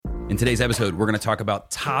In today's episode, we're going to talk about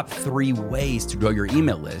top 3 ways to grow your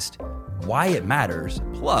email list, why it matters,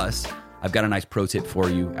 plus I've got a nice pro tip for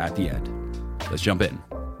you at the end. Let's jump in.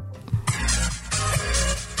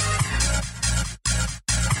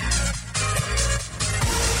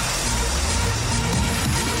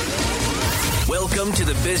 Welcome to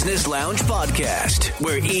the Business Lounge podcast,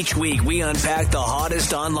 where each week we unpack the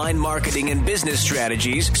hottest online marketing and business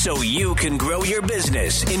strategies so you can grow your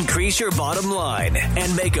business, increase your bottom line,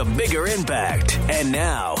 and make a bigger impact. And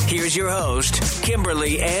now, here's your host,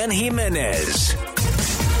 Kimberly Ann Jimenez.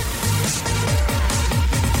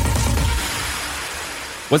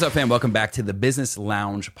 What's up, fam? Welcome back to the Business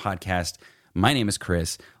Lounge podcast. My name is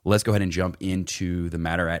Chris. Let's go ahead and jump into the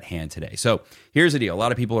matter at hand today. So here's the deal. A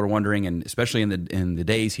lot of people are wondering, and especially in the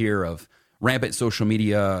days here of rampant social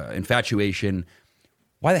media infatuation,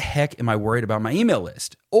 why the heck am I worried about my email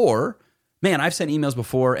list? Or, man, I've sent emails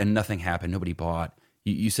before and nothing happened. Nobody bought.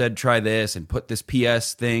 You said try this and put this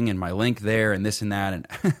PS thing and my link there and this and that. And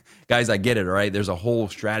guys, I get it, all right? There's a whole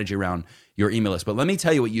strategy around your email list. But let me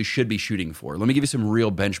tell you what you should be shooting for. Let me give you some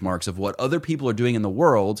real benchmarks of what other people are doing in the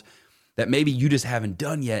world that maybe you just haven't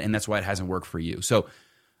done yet, and that's why it hasn't worked for you. So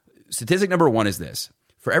statistic number 1 is this.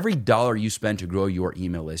 For every dollar you spend to grow your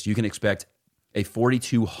email list, you can expect a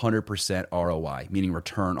 4,200% ROI, meaning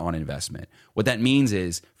return on investment. What that means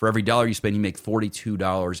is for every dollar you spend, you make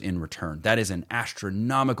 $42 in return. That is an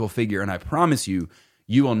astronomical figure, and I promise you,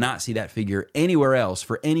 you will not see that figure anywhere else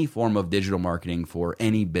for any form of digital marketing for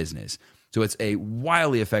any business. So it's a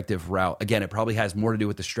wildly effective route. Again, it probably has more to do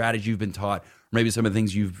with the strategy you've been taught, or maybe some of the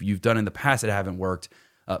things you've done in the past that haven't worked.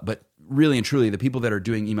 But really and truly, the people that are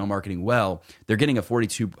doing email marketing well, they're getting a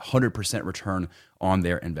 4,200% return on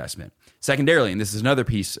their investment. Secondarily, and this is another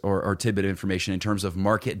piece or tidbit of information in terms of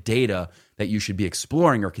market data that you should be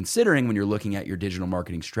exploring or considering when you're looking at your digital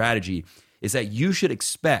marketing strategy, is that you should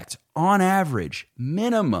expect, on average,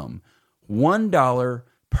 minimum $1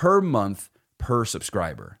 per month per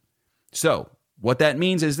subscriber. So what that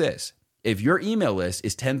means is this. If your email list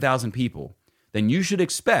is 10,000 people, then you should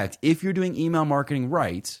expect, if you're doing email marketing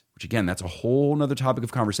right, which again, that's a whole nother topic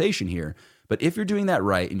of conversation here, but if you're doing that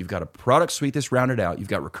right and you've got a product suite that's rounded out, you've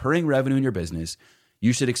got recurring revenue in your business,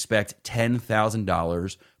 you should expect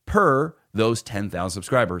 $10,000 per those 10,000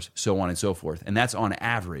 subscribers, so on and so forth. And that's on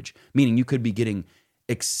average, meaning you could be getting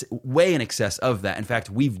way in excess of that. In fact,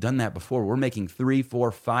 we've done that before. We're making 3,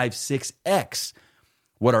 4, 5, 6x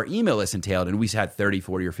what our email list entailed, and we've had 30,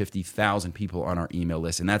 40, or 50,000 people on our email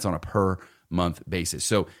list, and that's on a per month basis.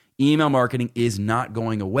 So email marketing is not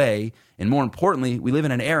going away, and more importantly, we live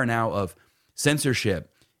in an era now of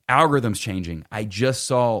censorship, algorithms changing. I just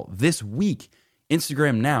saw this week,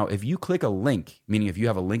 Instagram now, if you click a link, meaning if you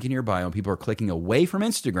have a link in your bio and people are clicking away from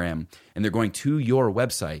Instagram and they're going to your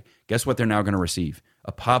website, guess what they're now going to receive?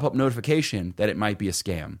 A pop-up notification that it might be a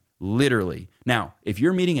scam. Literally. Now, if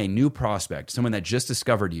you're meeting a new prospect, someone that just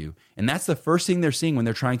discovered you, and that's the first thing they're seeing when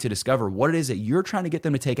they're trying to discover what it is that you're trying to get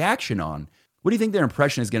them to take action on, what do you think their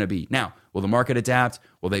impression is going to be? Now, will the market adapt?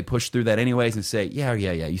 Will they push through that anyways and say, yeah,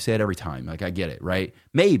 you say it every time. Like, I get it, right?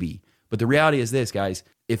 Maybe. But the reality is this, guys.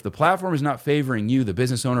 If the platform is not favoring you, the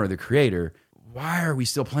business owner or the creator, why are we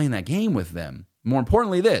still playing that game with them? More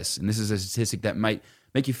importantly, this, and this is a statistic that might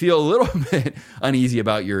make you feel a little bit uneasy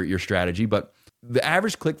about your strategy, but the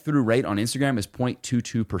average click-through rate on Instagram is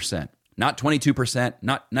 0.22%. Not 22%,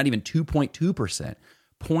 not even 2.2%.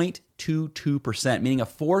 0.22%, meaning a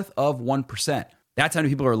fourth of 1%. That's how many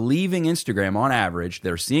people are leaving Instagram on average.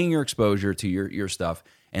 They're seeing your exposure to your stuff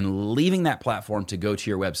and leaving that platform to go to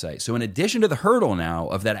your website. So in addition to the hurdle now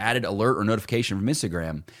of that added alert or notification from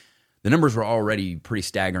Instagram, the numbers were already pretty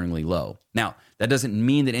staggeringly low. Now, that doesn't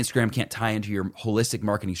mean that Instagram can't tie into your holistic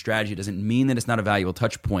marketing strategy. It doesn't mean that it's not a valuable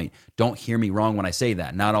touch point. Don't hear me wrong when I say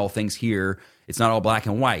that. Not all things here, it's not all black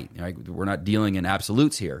and white. Right? We're not dealing in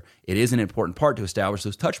absolutes here. It is an important part to establish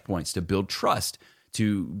those touch points, to build trust,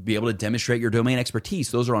 to be able to demonstrate your domain expertise.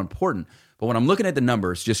 Those are all important. But when I'm looking at the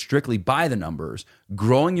numbers, just strictly by the numbers,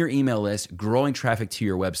 growing your email list, growing traffic to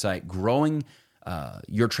your website, growing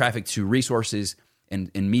your traffic to resources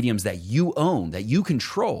and mediums that you own, that you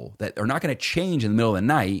control, that are not going to change in the middle of the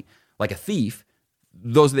night like a thief,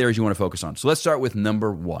 those are the areas you want to focus on. So let's start with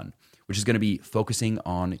number 1, which is going to be focusing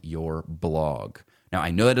on your blog. Now, I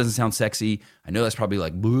know that doesn't sound sexy. I know that's probably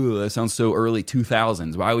like, that sounds so early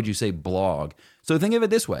 2000s. Why would you say blog? So think of it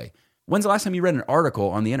this way. When's the last time you read an article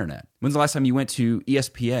on the internet? When's the last time you went to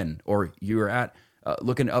ESPN or you were at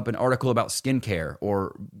looking up an article about skincare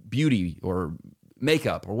or beauty or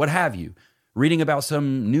makeup or what have you? Reading about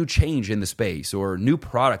some new change in the space or new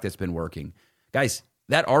product that's been working. Guys,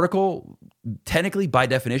 that article technically by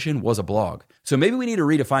definition was a blog. So maybe we need to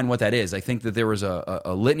redefine what that is. I think that there was a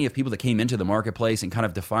litany of people that came into the marketplace and kind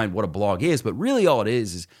of defined what a blog is, but really all it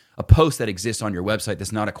is a post that exists on your website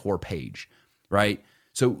that's not a core page, right?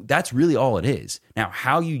 So that's really all it is. Now,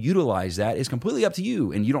 how you utilize that is completely up to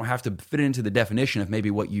you, and you don't have to fit it into the definition of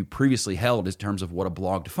maybe what you previously held in terms of what a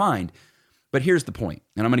blog defined. But here's the point,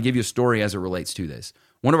 and I'm going to give you a story as it relates to this.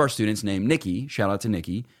 One of our students named Nikki, shout out to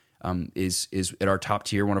Nikki, is at our top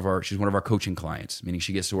tier. She's one of our coaching clients, meaning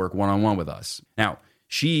she gets to work one-on-one with us. Now,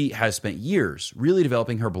 she has spent years really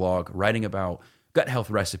developing her blog, writing about gut health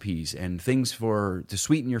recipes and things to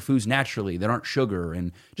sweeten your foods naturally that aren't sugar,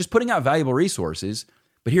 and just putting out valuable resources.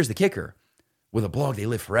 But here's the kicker. With a blog, they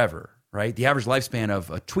live forever, right? The average lifespan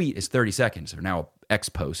of a tweet is 30 seconds, or now X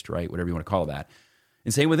post, right? Whatever you want to call that.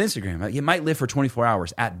 And same with Instagram. It might live for 24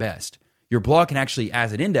 hours at best. Your blog can actually,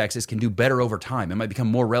 as it indexes, can do better over time. It might become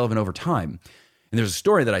more relevant over time. And there's a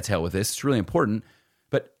story that I tell with this. It's really important.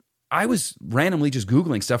 But I was randomly just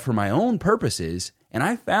Googling stuff for my own purposes, and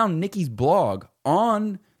I found Nikki's blog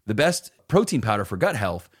on the best protein powder for gut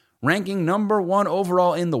health, ranking number 1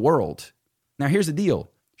 overall in the world. Now, here's the deal.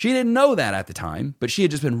 She didn't know that at the time, but she had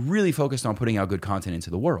just been really focused on putting out good content into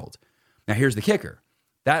the world. Now, here's the kicker.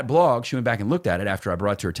 That blog, she went back and looked at it after I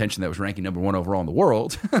brought to her attention that it was ranking number 1 overall in the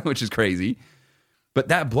world, which is crazy. But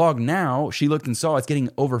that blog now, she looked and saw it's getting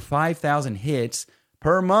over 5,000 hits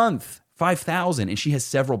per month. 5,000. And she has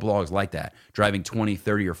several blogs like that, driving 20,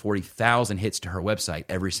 30, or 40,000 hits to her website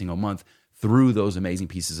every single month through those amazing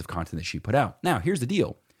pieces of content that she put out. Now, here's the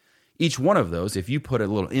deal. Each one of those, if you put a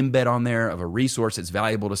little embed on there of a resource that's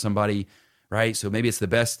valuable to somebody, right? So maybe it's the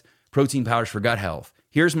best protein powders for gut health.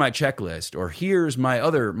 Here's my checklist, or here's my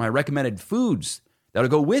recommended foods that'll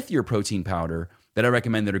go with your protein powder that I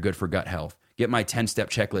recommend that are good for gut health. Get my 10-step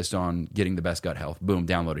checklist on getting the best gut health. Boom,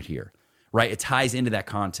 download it here, right? It ties into that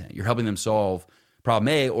content. You're helping them solve problem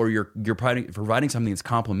A, or you're providing something that's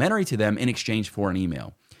complementary to them in exchange for an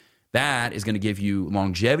email. That is going to give you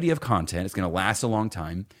longevity of content. It's going to last a long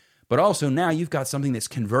time. But also now you've got something that's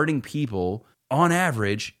converting people on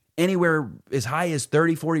average anywhere as high as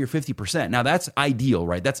 30, 40, or 50%. Now that's ideal,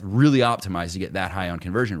 right? That's really optimized to get that high on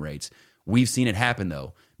conversion rates. We've seen it happen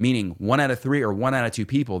though, meaning 1 out of 3 or 1 out of 2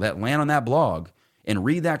 people that land on that blog and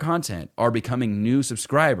read that content are becoming new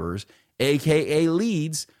subscribers, AKA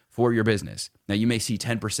leads for your business. Now you may see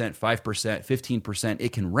 10%, 5%, 15%,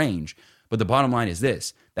 it can range. But the bottom line is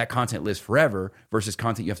this, that content lives forever versus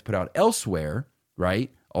content you have to put out elsewhere, right?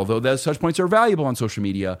 Although those touch points are valuable on social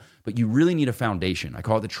media, but you really need a foundation. I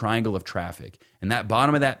call it the triangle of traffic. And that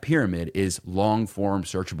bottom of that pyramid is long-form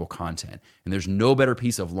searchable content. And there's no better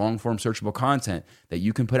piece of long-form searchable content that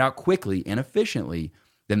you can put out quickly and efficiently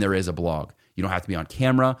than there is a blog. You don't have to be on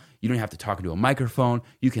camera. You don't have to talk into a microphone.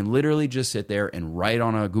 You can literally just sit there and write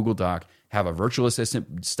on a Google Doc, have a virtual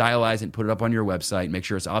assistant stylize it and put it up on your website, make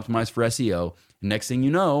sure it's optimized for SEO. Next thing you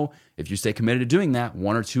know, if you stay committed to doing that,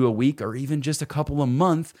 1 or 2 a week or even just a couple a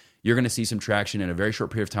month, you're going to see some traction in a very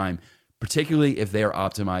short period of time, particularly if they are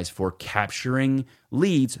optimized for capturing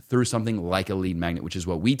leads through something like a lead magnet, which is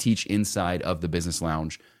what we teach inside of the Business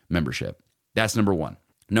Lounge membership. That's number 1.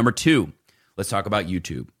 Number 2, let's talk about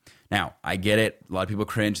YouTube. Now, I get it. A lot of people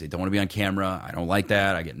cringe. They don't want to be on camera. I don't like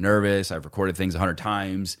that. I get nervous. I've recorded things 100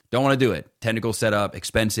 times. Don't want to do it. Technical setup,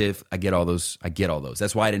 expensive. I get all those.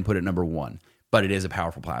 That's why I didn't put it number 1. But it is a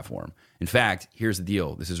powerful platform. In fact, here's the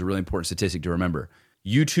deal. This is a really important statistic to remember.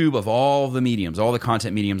 YouTube, of all the mediums, all the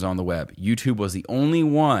content mediums on the web, YouTube was the only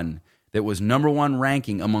one that was number 1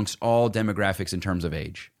 ranking amongst all demographics in terms of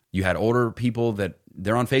age. You had older people that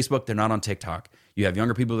they're on Facebook, they're not on TikTok. You have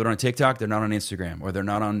younger people that are on TikTok, they're not on Instagram, or they're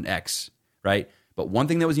not on X, right? But one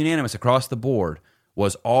thing that was unanimous across the board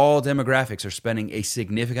was all demographics are spending a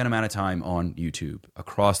significant amount of time on YouTube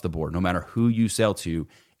across the board. No matter who you sell to,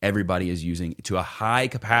 everybody is using, to a high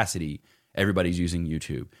capacity, everybody's using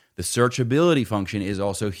YouTube. The searchability function is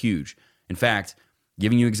also huge. In fact,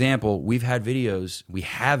 giving you an example, we have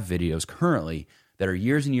videos currently that are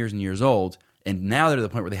years and years and years old, and now they're to the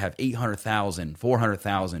point where they have 800,000,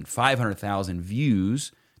 400,000, 500,000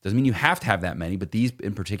 views. Doesn't mean you have to have that many, but these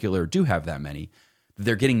in particular do have that many.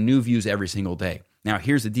 They're getting new views every single day. Now,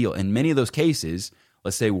 here's the deal. In many of those cases,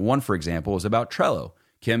 let's say one, for example, is about Trello.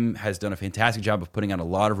 Kim has done a fantastic job of putting out a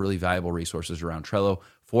lot of really valuable resources around Trello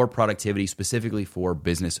for productivity, specifically for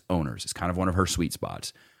business owners. It's kind of one of her sweet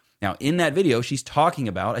spots. Now, in that video, she's talking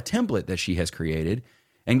about a template that she has created.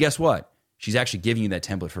 And guess what? She's actually giving you that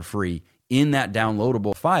template for free in that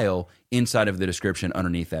downloadable file inside of the description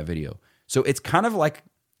underneath that video. So it's kind of like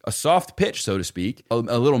a soft pitch, so to speak, a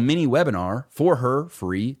little mini webinar for her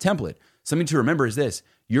free template. Something to remember is this: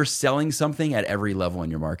 You're selling something at every level in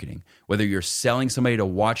your marketing. Whether you're selling somebody to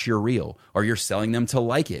watch your reel, or you're selling them to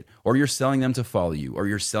like it, or you're selling them to follow you, or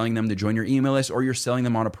you're selling them to join your email list, or you're selling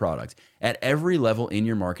them on a product. At every level in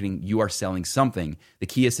your marketing, you are selling something. The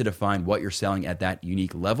key is to define what you're selling at that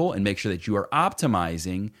unique level and make sure that you are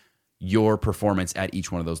optimizing your performance at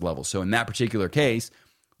each one of those levels. So in that particular case,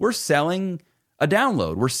 we're selling a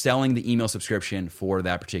download. We're selling the email subscription for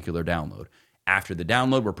that particular download. After the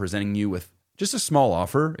download, we're presenting you with just a small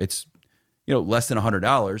offer. It's less than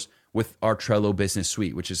 $100 with our Trello Business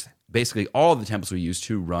Suite, which is basically all the templates we use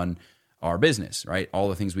to run our business, right? All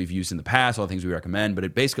the things we've used in the past, all the things we recommend, but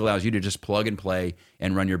it basically allows you to just plug and play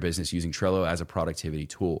and run your business using Trello as a productivity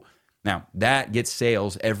tool. Now, that gets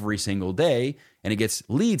sales every single day, and it gets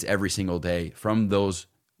leads every single day from those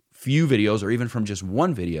few videos, or even from just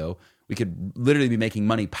one video. We could literally be making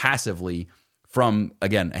money passively from,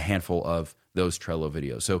 again, a handful of those Trello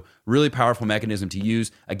videos. So really powerful mechanism to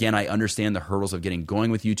use. Again, I understand the hurdles of getting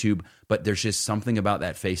going with YouTube, but there's just something about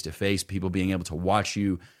that face-to-face, people being able to watch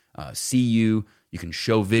you, see you. You can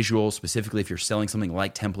show visuals, specifically if you're selling something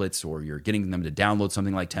like templates or you're getting them to download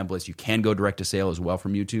something like templates. You can go direct to sale as well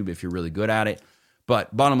from YouTube if you're really good at it.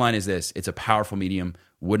 But bottom line is this, it's a powerful medium,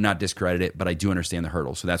 would not discredit it, but I do understand the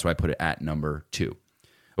hurdles. So that's why I put it at number 2.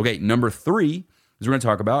 Okay, number 3, as we're going to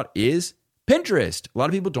talk about, is Pinterest. A lot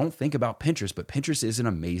of people don't think about Pinterest, but Pinterest is an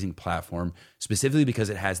amazing platform, specifically because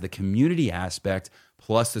it has the community aspect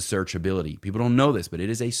plus the searchability. People don't know this, but it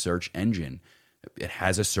is a search engine. It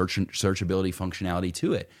has a searchability functionality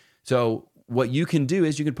to it. So what you can do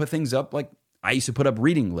is you can put things up like I used to put up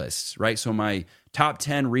reading lists, right? So my top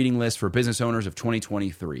 10 reading list for business owners of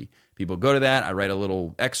 2023. People go to that. I write a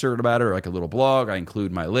little excerpt about it, or like a little blog. I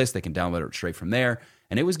include my list. They can download it straight from there.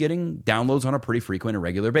 And it was getting downloads on a pretty frequent and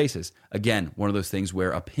regular basis. Again, one of those things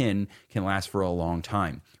where a pin can last for a long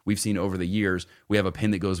time. We've seen over the years, we have a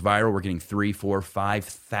pin that goes viral. We're getting 3, 4,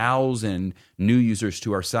 5,000 new users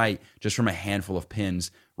to our site just from a handful of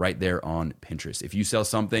pins right there on Pinterest. If you sell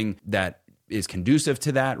something that is conducive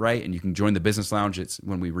to that, right? And you can join the Business Lounge. It's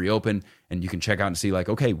when we reopen, and you can check out and see like,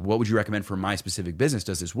 okay, what would you recommend for my specific business?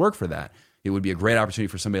 Does this work for that? It would be a great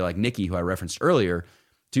opportunity for somebody like Nikki, who I referenced earlier,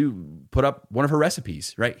 to put up one of her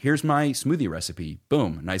recipes, right? Here's my smoothie recipe.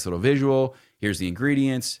 Boom, nice little visual. Here's the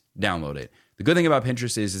ingredients, download it. The good thing about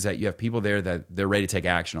Pinterest is that you have people there that they're ready to take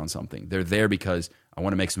action on something. They're there because I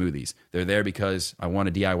want to make smoothies. They're there because I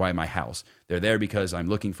want to DIY my house. They're there because I'm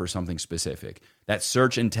looking for something specific. That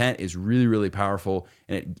search intent is really, really powerful,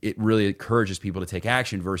 and it really encourages people to take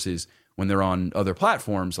action versus when they're on other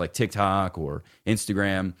platforms like TikTok or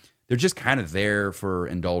Instagram. They're just kind of there for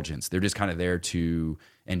indulgence. They're just kind of there to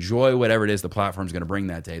enjoy whatever it is the platform's going to bring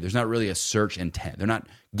that day. There's not really a search intent. They're not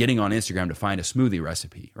getting on Instagram to find a smoothie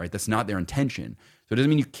recipe, right? That's not their intention. So it doesn't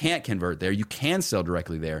mean you can't convert there. You can sell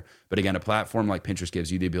directly there. But again, a platform like Pinterest gives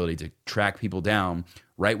you the ability to track people down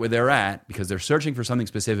right where they're at because they're searching for something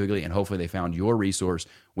specifically, and hopefully they found your resource,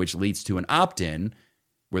 which leads to an opt-in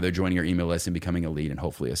where they're joining your email list and becoming a lead and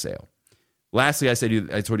hopefully a sale. Lastly, I told you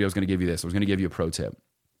I was going to give you this. I was going to give you a pro tip.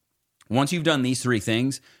 Once you've done these 3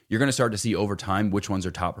 things, you're going to start to see over time which ones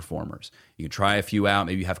are top performers. You can try a few out.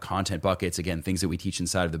 Maybe you have content buckets. Again, things that we teach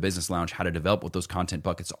inside of the Business Lounge, how to develop what those content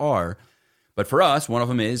buckets are. But for us, one of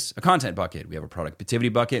them is a content bucket. We have a productivity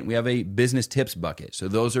bucket, and we have a business tips bucket. So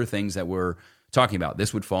those are things that we're talking about.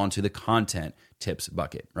 This would fall into the content tips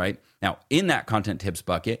bucket, right? Now, in that content tips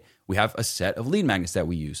bucket, we have a set of lead magnets that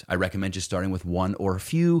we use. I recommend just starting with 1 or a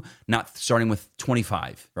few, not starting with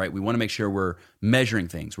 25, right? We want to make sure we're measuring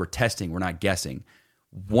things, we're testing, we're not guessing.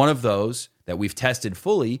 One of those that we've tested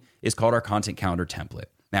fully is called our content calendar template.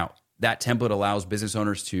 Now, that template allows business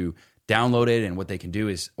owners to download it, and what they can do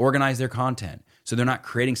is organize their content so they're not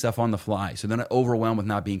creating stuff on the fly, so they're not overwhelmed with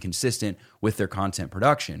not being consistent with their content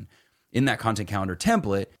production. In that content calendar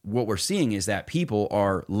template, what we're seeing is that people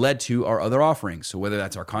are led to our other offerings. So whether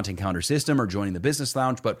that's our content calendar system or joining the Business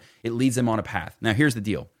Lounge, but it leads them on a path. Now, here's the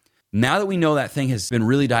deal. Now that we know that thing has been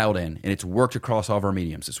really dialed in and it's worked across all of our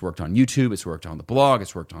mediums, it's worked on YouTube, it's worked on the blog,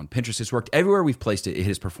 it's worked on Pinterest, it's worked everywhere we've placed it, it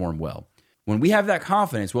has performed well. When we have that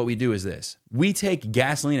confidence, what we do is this. We take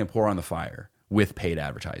gasoline and pour on the fire with paid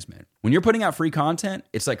advertisement. When you're putting out free content,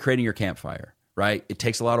 it's like creating your campfire. Right? It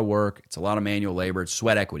takes a lot of work. It's a lot of manual labor. It's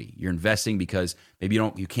sweat equity. You're investing because maybe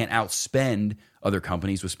you can't outspend other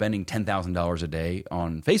companies with spending $10,000 a day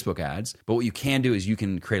on Facebook ads. But what you can do is you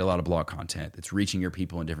can create a lot of blog content that's reaching your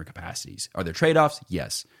people in different capacities. Are there trade-offs?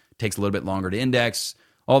 Yes. It takes a little bit longer to index,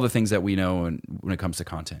 all the things that we know when it comes to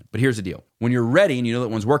content. But here's the deal. When you're ready and you know that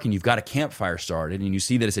one's working, you've got a campfire started and you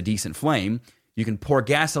see that it's a decent flame, you can pour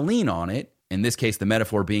gasoline on it. In this case, the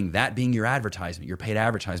metaphor being your advertisement, your paid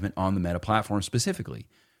advertisement on the Meta platform specifically.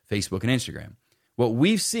 Facebook and Instagram. What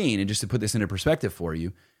we've seen, and just to put this into perspective for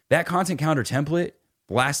you, that content calendar template,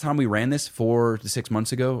 last time we ran this 4 to 6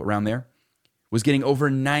 months ago, around there, was getting over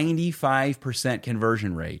 95%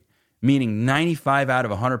 conversion rate, meaning 95 out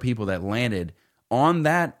of 100 people that landed on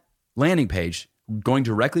that landing page going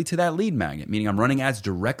directly to that lead magnet, meaning I'm running ads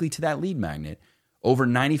directly to that lead magnet, over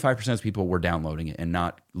 95% of people were downloading it and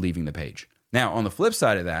not leaving the page. Now, on the flip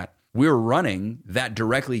side of that, we're running that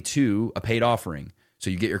directly to a paid offering. So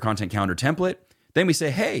you get your content calendar template. Then we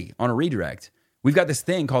say, hey, on a redirect, we've got this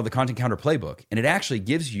thing called the Content Calendar Playbook, and it actually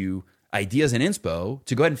gives you ideas and inspo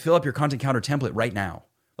to go ahead and fill up your Content Calendar template right now.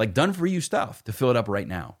 Like done for you stuff to fill it up right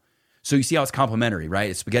now. So you see how it's complementary, right?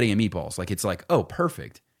 It's spaghetti and meatballs. Like it's like, oh,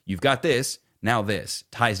 perfect. You've got this, now this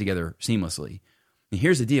ties together seamlessly. And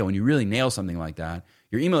here's the deal. When you really nail something like that,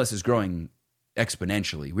 your email list is growing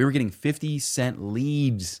exponentially. We were getting 50-cent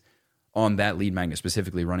leads on that lead magnet,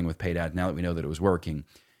 specifically running with paid ads, now that we know that it was working.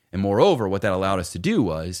 And moreover, what that allowed us to do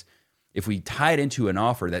was, if we tie it into an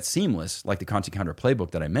offer that's seamless, like the Content Calendar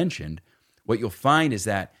Playbook that I mentioned, what you'll find is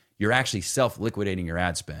that you're actually self-liquidating your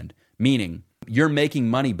ad spend, meaning you're making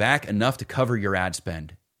money back enough to cover your ad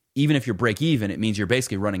spend. Even if you're break even, it means you're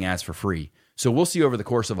basically running ads for free. So we'll see over the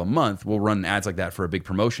course of a month, we'll run ads like that for a big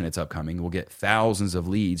promotion that's upcoming. We'll get thousands of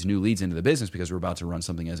leads, new leads into the business because we're about to run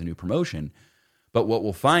something as a new promotion. But what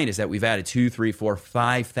we'll find is that we've added 2, 3, 4,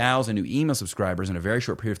 5,000 new email subscribers in a very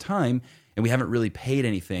short period of time, and we haven't really paid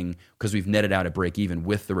anything because we've netted out at break even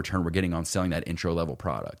with the return we're getting on selling that intro level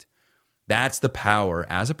product. That's the power.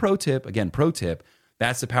 As a pro tip, again, pro tip,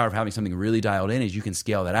 that's the power of having something really dialed in, is you can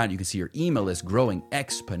scale that out. You can see your email list growing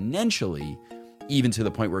exponentially, even to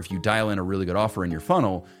the point where if you dial in a really good offer in your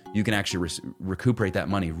funnel, you can actually recuperate that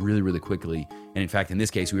money really, really quickly. And in fact, in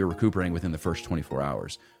this case, we were recuperating within the first 24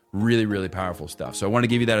 hours. Really, really powerful stuff. So I want to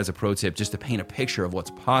give you that as a pro tip just to paint a picture of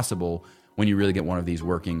what's possible when you really get one of these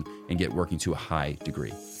working and get working to a high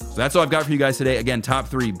degree. So that's all I've got for you guys today. Again, top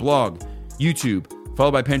 3, blog, YouTube,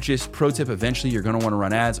 followed by Pinterest. Pro tip, eventually you're going to want to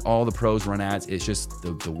run ads. All the pros run ads. It's just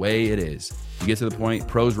the way it is. You get to the point,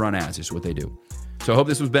 pros run ads. It's what they do. So I hope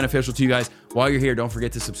this was beneficial to you guys. While you're here, don't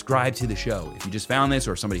forget to subscribe to the show. If you just found this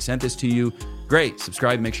or somebody sent this to you, great.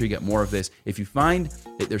 Subscribe, make sure you get more of this. If you find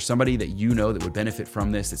that there's somebody that you know that would benefit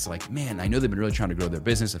from this, it's like, man, I know they've been really trying to grow their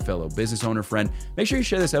business, a fellow business owner friend, make sure you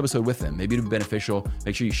share this episode with them. Maybe it'll be beneficial.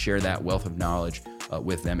 Make sure you share that wealth of knowledge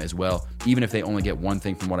with them as well. Even if they only get one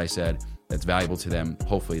thing from what I said that's valuable to them,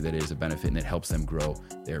 hopefully that is a benefit and it helps them grow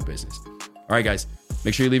their business. All right, guys,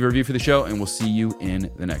 make sure you leave a review for the show and we'll see you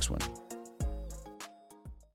in the next one.